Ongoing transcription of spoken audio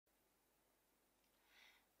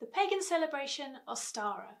the pagan celebration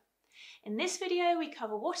Ostara. In this video we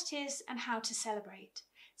cover what it is and how to celebrate.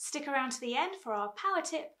 Stick around to the end for our power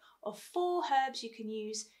tip of 4 herbs you can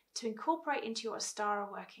use to incorporate into your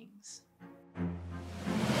Ostara workings.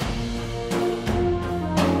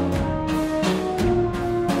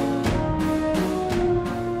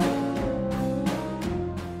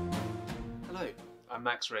 Hello, I'm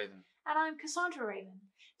Max Raven. And I'm Cassandra Raven.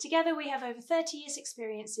 Together we have over 30 years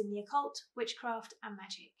experience in the occult, witchcraft and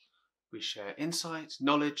magic. We share insight,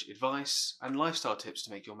 knowledge, advice and lifestyle tips to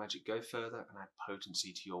make your magic go further and add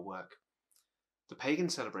potency to your work. The pagan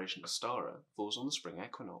celebration Ostara falls on the Spring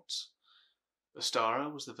Equinox.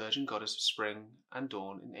 Ostara was the virgin goddess of spring and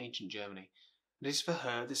dawn in ancient Germany, and it is for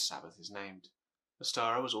her this Sabbath is named.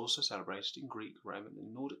 Ostara was also celebrated in Greek, Roman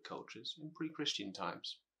and Nordic cultures in pre-Christian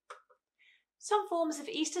times. Some forms of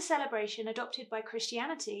Easter celebration adopted by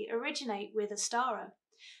Christianity originate with Ostara.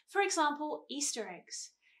 For example, Easter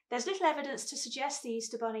eggs. There's little evidence to suggest the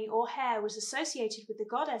Easter bunny or hare was associated with the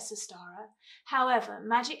goddess Ostara. However,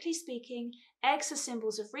 magically speaking, eggs are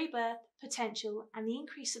symbols of rebirth, potential, and the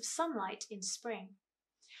increase of sunlight in spring.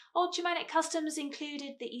 Old Germanic customs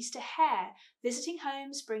included the Easter hare, visiting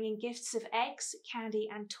homes bringing gifts of eggs, candy,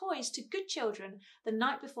 and toys to good children the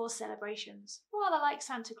night before celebrations, rather like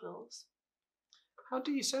Santa Claus. How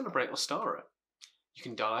do you celebrate Ostara? You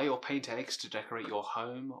can dye or paint eggs to decorate your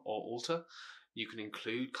home or altar. You can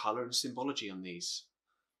include colour and symbology on these.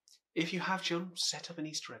 If you have children, set up an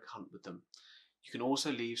Easter egg hunt with them. You can also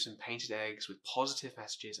leave some painted eggs with positive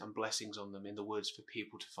messages and blessings on them in the woods for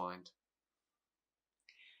people to find.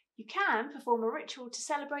 You can perform a ritual to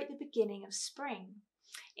celebrate the beginning of spring.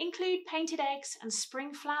 Include painted eggs and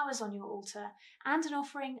spring flowers on your altar and an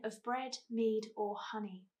offering of bread, mead or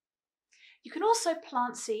honey. You can also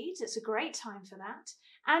plant seeds, it's a great time for that,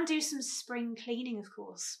 and do some spring cleaning of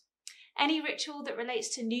course. Any ritual that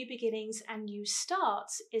relates to new beginnings and new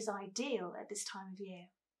starts is ideal at this time of year.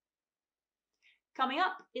 Coming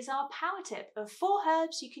up is our power tip of 4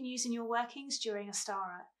 herbs you can use in your workings during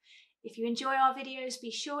Ostara. If you enjoy our videos, be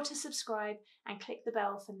sure to subscribe and click the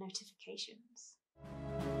bell for notifications.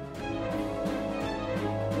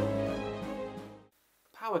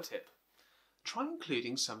 Power tip. Try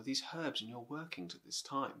including some of these herbs in your workings at this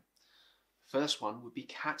time. First one would be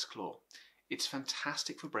cat's claw. It's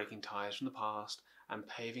fantastic for breaking ties from the past and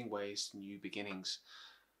paving ways to new beginnings.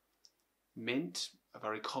 Mint, a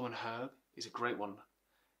very common herb, is a great one.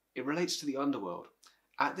 It relates to the underworld.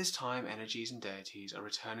 At this time, energies and deities are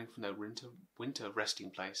returning from their winter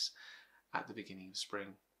resting place at the beginning of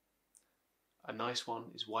spring. A nice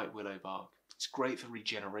one is white willow bark. It's great for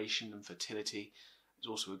regeneration and fertility. It's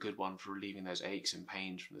also a good one for relieving those aches and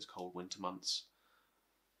pains from those cold winter months.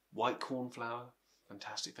 White cornflower,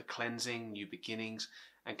 fantastic for cleansing, new beginnings,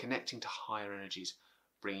 and connecting to higher energies,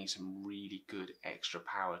 bringing some really good extra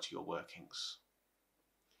power to your workings.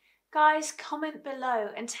 Guys, comment below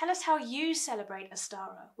and tell us how you celebrate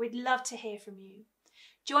Ostara. We'd love to hear from you.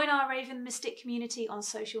 Join our Raven Mystic community on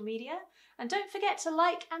social media, and don't forget to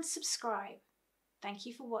like and subscribe. Thank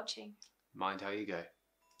you for watching. Mind how you go.